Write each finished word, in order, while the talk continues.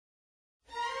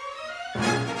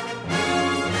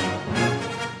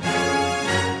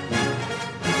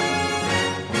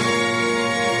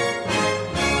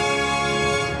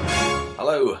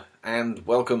and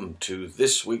welcome to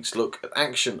this week's look at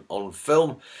action on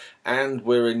film, and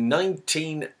we're in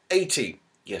 1980.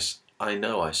 Yes, I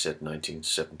know I said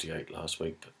 1978 last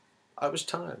week, but I was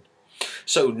tired.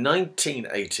 So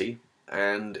 1980,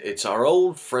 and it's our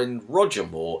old friend Roger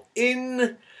Moore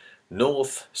in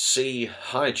North Sea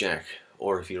Hijack,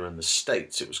 or if you're in the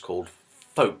States it was called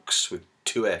Ffolkes with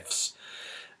 2 F's,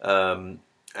 and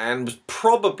was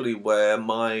probably where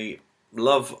my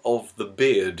love of the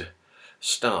beard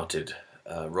started.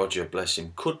 Roger, bless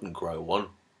him, couldn't grow one.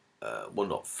 Well,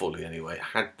 not fully anyway.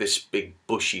 Had this big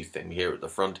bushy thing here at the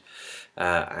front,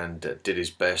 and did his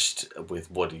best with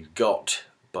what he got.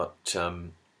 But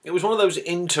it was one of those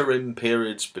interim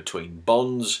periods between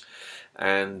Bonds,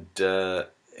 and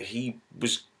he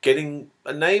was getting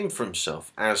a name for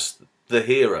himself as the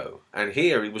hero. And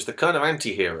here he was the kind of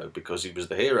anti-hero, because he was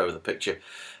the hero of the picture,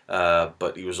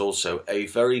 but he was also a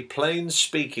very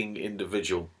plain-speaking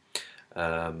individual.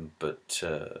 But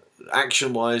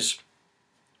action-wise,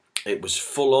 it was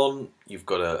full-on. You've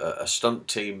got a stunt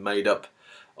team made up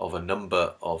of a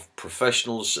number of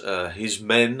professionals. His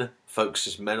men,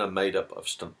 Ffolkes' men, are made up of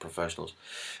stunt professionals.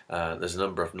 There's a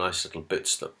number of nice little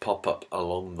bits that pop up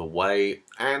along the way.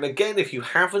 And again, if you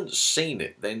haven't seen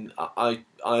it, then I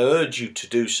urge you to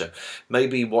do so.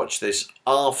 Maybe watch this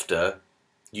after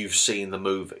you've seen the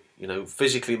movie. You know,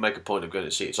 physically make a point of going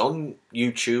to see it. It's on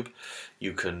YouTube.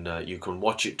 You can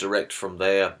watch it direct from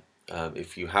there.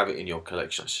 If you have it in your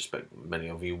collection, I suspect many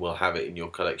of you will have it in your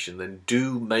collection, then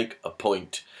do make a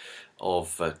point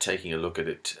of taking a look at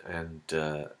it and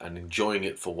enjoying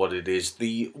it for what it is.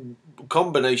 The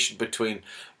combination between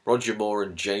Roger Moore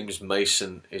and James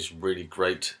Mason is really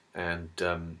great, and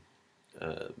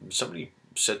somebody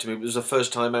said to me it was the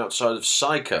first time outside of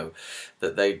Psycho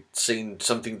that they'd seen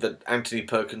something that Anthony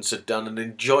Perkins had done and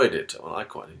enjoyed it. Well, I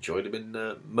quite enjoyed him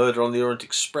in Murder on the Orient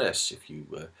Express. If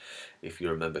you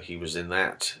remember, he was in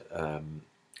that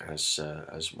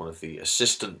as one of the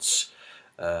assistants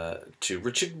to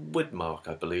Richard Widmark,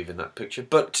 I believe, in that picture.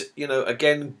 But you know,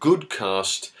 again, good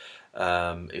cast.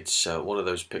 It's one of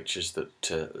those pictures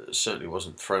that certainly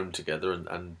wasn't thrown together,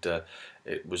 and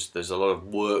there's a lot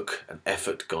of work and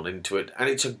effort gone into it, and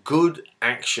it's a good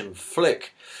action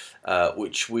flick,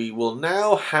 which we will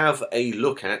now have a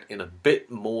look at in a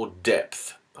bit more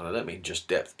depth. And I don't mean just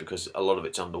depth, because a lot of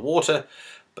it's underwater,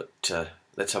 but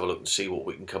let's have a look and see what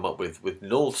we can come up with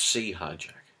North Sea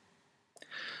Hijack.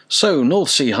 So, North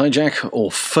Sea Hijack, or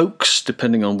Ffolkes,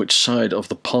 depending on which side of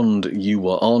the pond you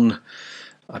were on.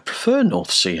 I prefer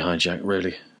North Sea Hijack,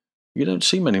 really. You don't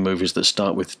see many movies that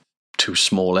start with 2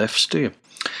 small F's, do you?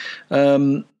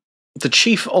 The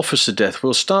chief officer death,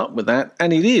 we'll start with that.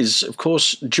 And it is, of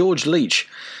course, George Leach,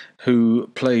 who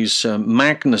plays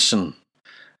Magnuson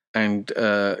and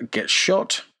gets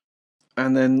shot.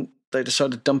 And then they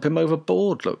decide to dump him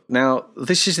overboard. Look, now,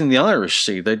 this is in the Irish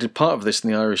Sea. They did part of this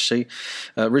in the Irish Sea.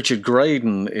 Richard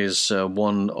Graydon is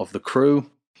one of the crew.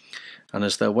 And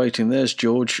as they're waiting, there's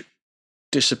George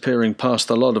disappearing past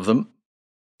a lot of them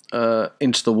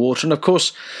into the water. And of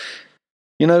course,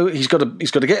 you know, he's got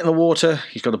to get in the water,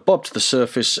 he's got to bob to the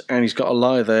surface, and he's got to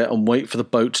lie there and wait for the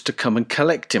boat to come and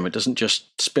collect him. It doesn't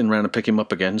just spin around and pick him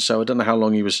up again. So I don't know how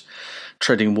long he was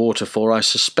treading water for. I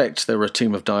suspect there were a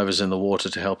team of divers in the water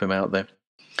to help him out there.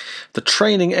 The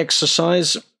training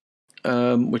exercise,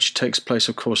 which takes place,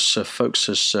 of course, Ffolkes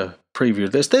has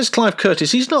previewed this. There's Clive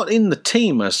Curtis. He's not in the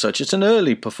team as such. It's an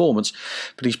early performance,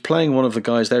 but he's playing one of the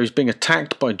guys there. He's being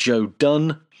attacked by Joe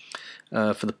Dunne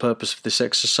for the purpose of this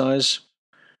exercise.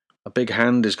 A big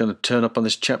hand is going to turn up on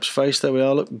this chap's face. There we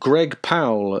are. Look, Greg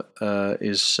Powell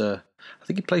is, I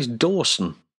think he plays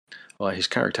Dawson. Well, his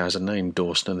character has a name,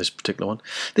 Dawson, in this particular one.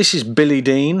 This is Billy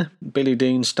Dean,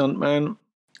 stuntman,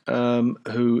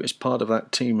 who is part of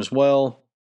that team as well.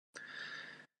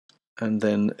 And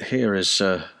then here is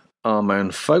our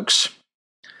man Ffolkes,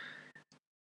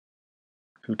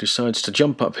 who decides to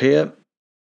jump up here.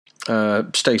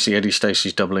 Eddie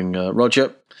Stacey's doubling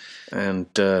Roger, and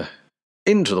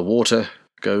into the water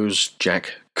goes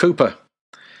Jack Cooper.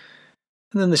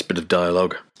 And then this bit of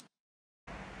dialogue.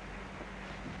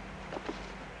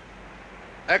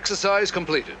 Exercise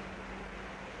completed.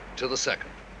 To the second.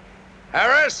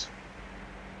 Harris!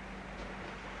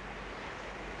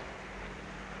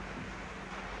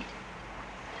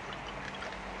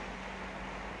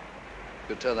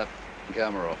 You turn that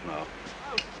camera off now.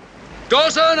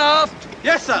 Dawson, aft!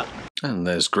 Yes, sir. And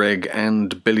there's Greg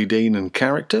and Billy Dean in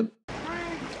character. 3,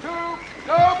 2,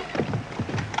 go!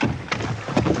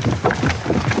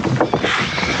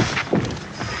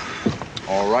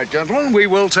 All right, gentlemen, we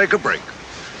will take a break.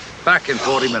 Back in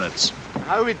 40 minutes.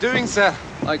 How are we doing, sir?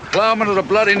 Like ploughmen at a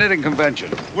bloody knitting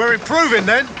convention. We're improving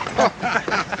then.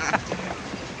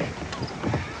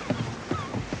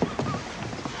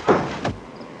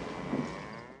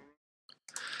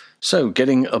 So,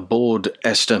 getting aboard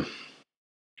Esther.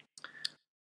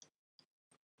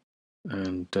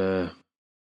 And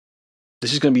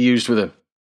this is going to be used with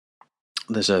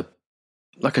there's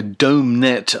like a dome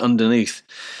net underneath.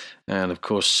 And of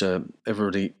course,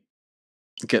 everybody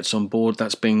gets on board.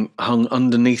 That's being hung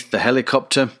underneath the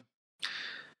helicopter,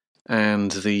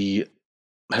 and the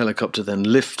helicopter then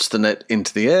lifts the net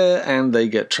into the air and they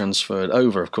get transferred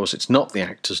over. Of course, it's not the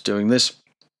actors doing this.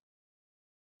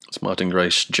 It's Martin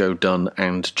Grace, Joe Dunn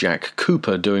and Jack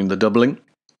Cooper doing the doubling.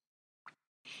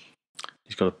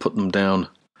 He's got to put them down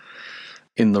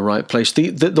in the right place.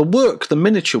 The work, the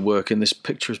miniature work in this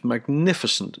picture is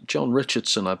magnificent. John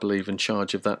Richardson, I believe, in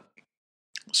charge of that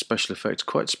special effects.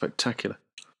 Quite spectacular.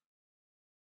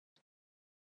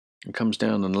 It comes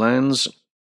down and lands.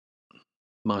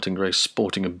 Martin Grace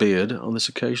sporting a beard on this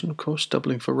occasion, of course,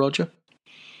 doubling for Roger.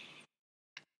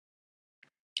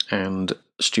 And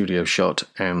studio shot,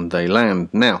 and they land.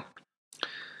 Now,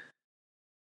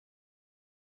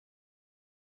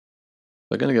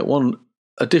 they're going to get one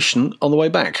addition on the way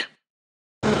back.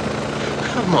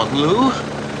 Come on, Lou.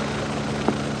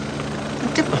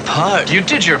 I did my part. You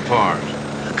did your part.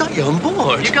 I got you on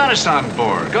board. You got us on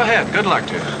board. Go ahead. Good luck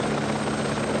to you.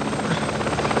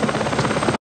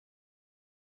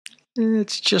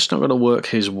 It's just not going to work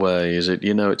his way, is it?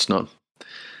 You know, it's not.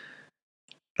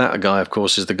 That guy, of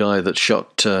course, is the guy that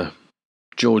shot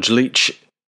George Leach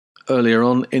earlier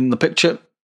on in the picture.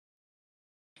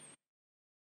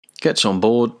 Gets on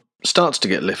board, starts to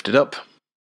get lifted up.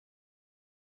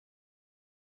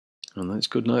 And that's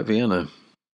good night, Vienna.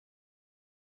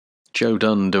 Joe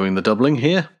Dunn doing the doubling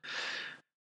here.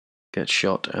 Gets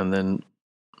shot and then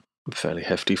a fairly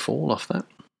hefty fall off that.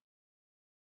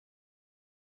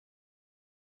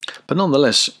 But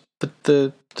nonetheless,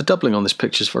 the doubling on this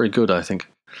picture is very good, I think.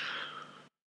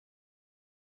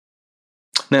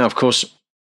 Now, of course,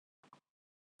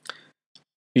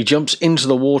 he jumps into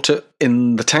the water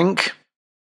in the tank.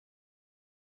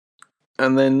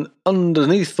 And then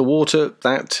underneath the water,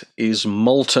 that is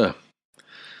Malta.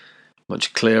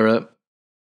 Much clearer.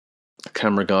 The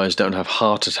camera guys don't have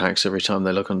heart attacks every time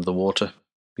they look under the water.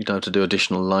 You don't have to do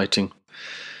additional lighting.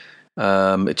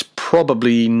 It's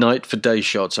probably night for day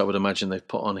shots, I would imagine they've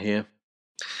put on here.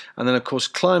 And then, of course,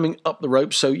 climbing up the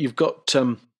rope. So you've got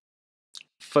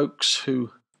folks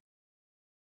who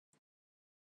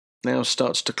now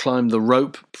starts to climb the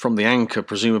rope from the anchor,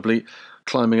 presumably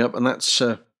climbing up, and that's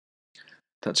going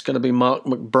to be Mark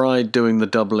McBride doing the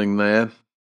doubling there.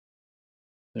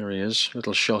 There he is,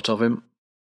 little shot of him.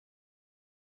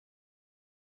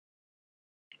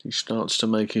 He starts to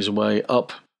make his way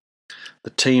up.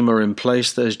 The team are in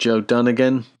place. There's Joe Dunn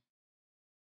again.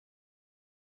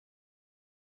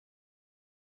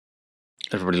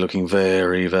 Everybody looking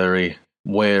very, very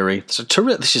wary. So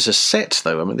this is a set,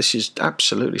 though. I mean, this is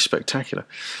absolutely spectacular.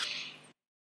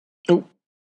 Oh,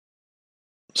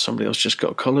 somebody else just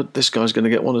got collared. This guy's going to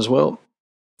get one as well.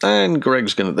 And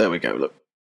Greg's going to... There we go, look.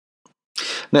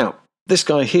 Now, this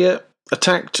guy here,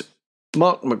 attacked.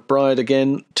 Mark McBride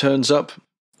again turns up.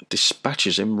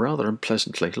 Dispatches him rather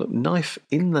unpleasantly. Look, knife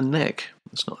in the neck.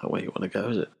 That's not the way you want to go,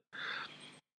 is it?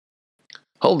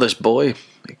 Hold this, boy.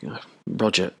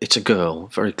 Roger, it's a girl,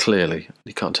 very clearly.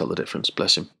 You can't tell the difference,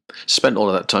 bless him. Spent all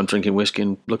of that time drinking whiskey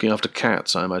and looking after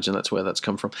cats, I imagine that's where that's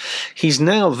come from. He's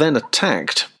now then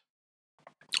attacked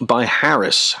by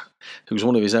Harris, who's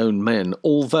one of his own men,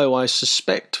 although I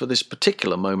suspect for this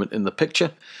particular moment in the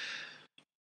picture,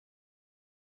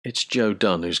 it's Joe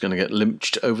Dunn who's going to get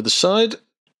lynched over the side.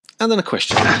 And then a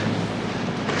question.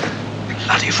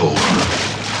 Bloody fool.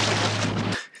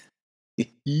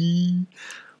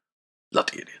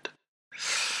 Bloody idiot.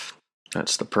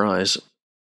 That's the prize.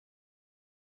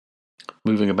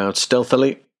 Moving about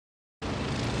stealthily.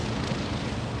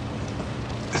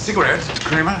 The cigarettes,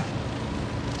 Kramer.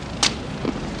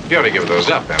 You ought to give those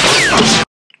up, then.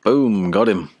 Boom, got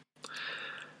him.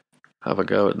 Have a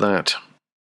go at that.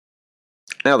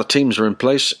 Now the teams are in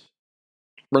place,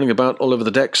 running about all over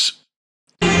the decks.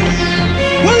 Where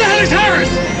the hell is Harris?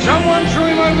 Someone threw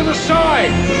him over the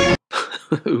side.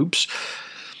 Oops.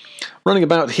 Running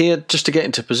about here just to get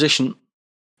into position.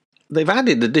 They've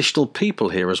added additional people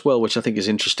here as well, which I think is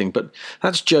interesting, but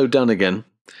that's Joe Dunn again.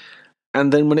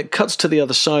 And then when it cuts to the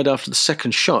other side after the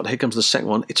second shot, here comes the second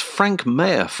one, it's Frank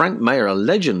Maher. Frank Maher, a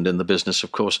legend in the business,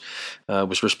 of course,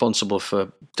 was responsible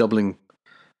for doubling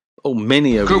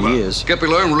many over the years. Get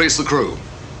below and release the crew.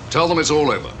 Tell them it's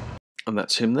all over. And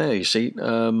that's him there, you see.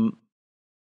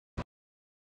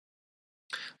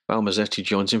 Val MUSETTI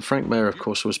joins him. Frank Maher, of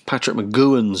course, was Patrick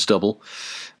McGowan's double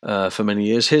for many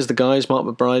years. Here's the guys: Mark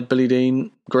McBride, Billy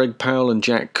Dean, Greg Powell and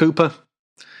Jack Cooper.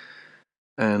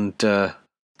 And the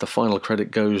final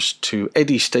credit goes to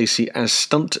EDDIE STACEY as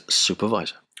stunt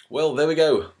supervisor. Well, there we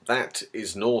go. That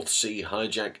is North Sea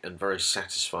Hijack, and very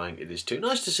satisfying it is too.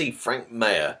 Nice to see Frank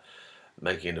Maher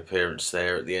making an appearance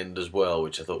there at the end as well,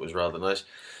 which I thought was rather nice.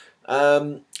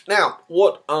 Now,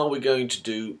 what are we going to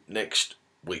do next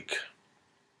week?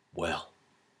 Well,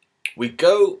 we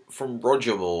go from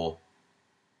Roger Moore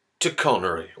to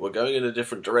Connery. We're going in a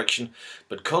different direction,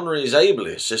 but Connery is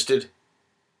ably assisted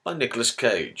by Nicolas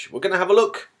Cage. We're going to have a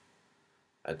look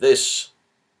at this,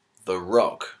 The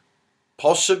Rock.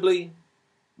 Possibly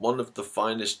one of the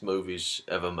finest movies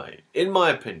ever made, in my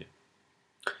opinion.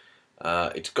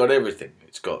 It's got everything.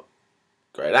 It's got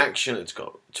great action, it's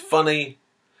funny,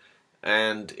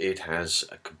 and it has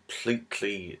a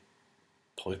completely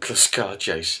pointless car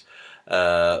chase,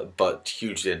 but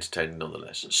hugely entertaining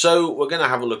nonetheless. So we're going to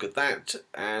have a look at that,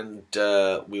 and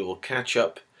we will catch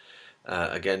up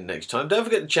again next time. Don't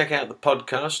forget to check out the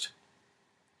podcast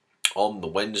on the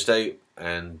Wednesday,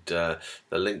 and the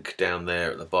link down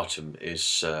there at the bottom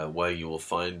is where you will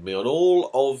find me on all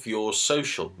of your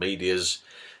social medias,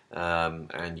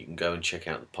 and you can go and check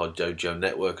out the Pod Dojo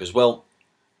network as well,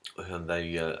 and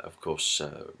they of course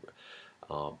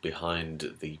are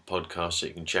behind the podcast, so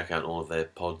you can check out all of their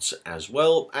pods as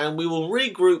well, and we will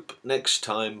regroup next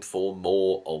time for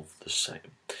more of the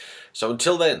same. So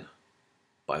until then,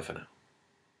 bye for now.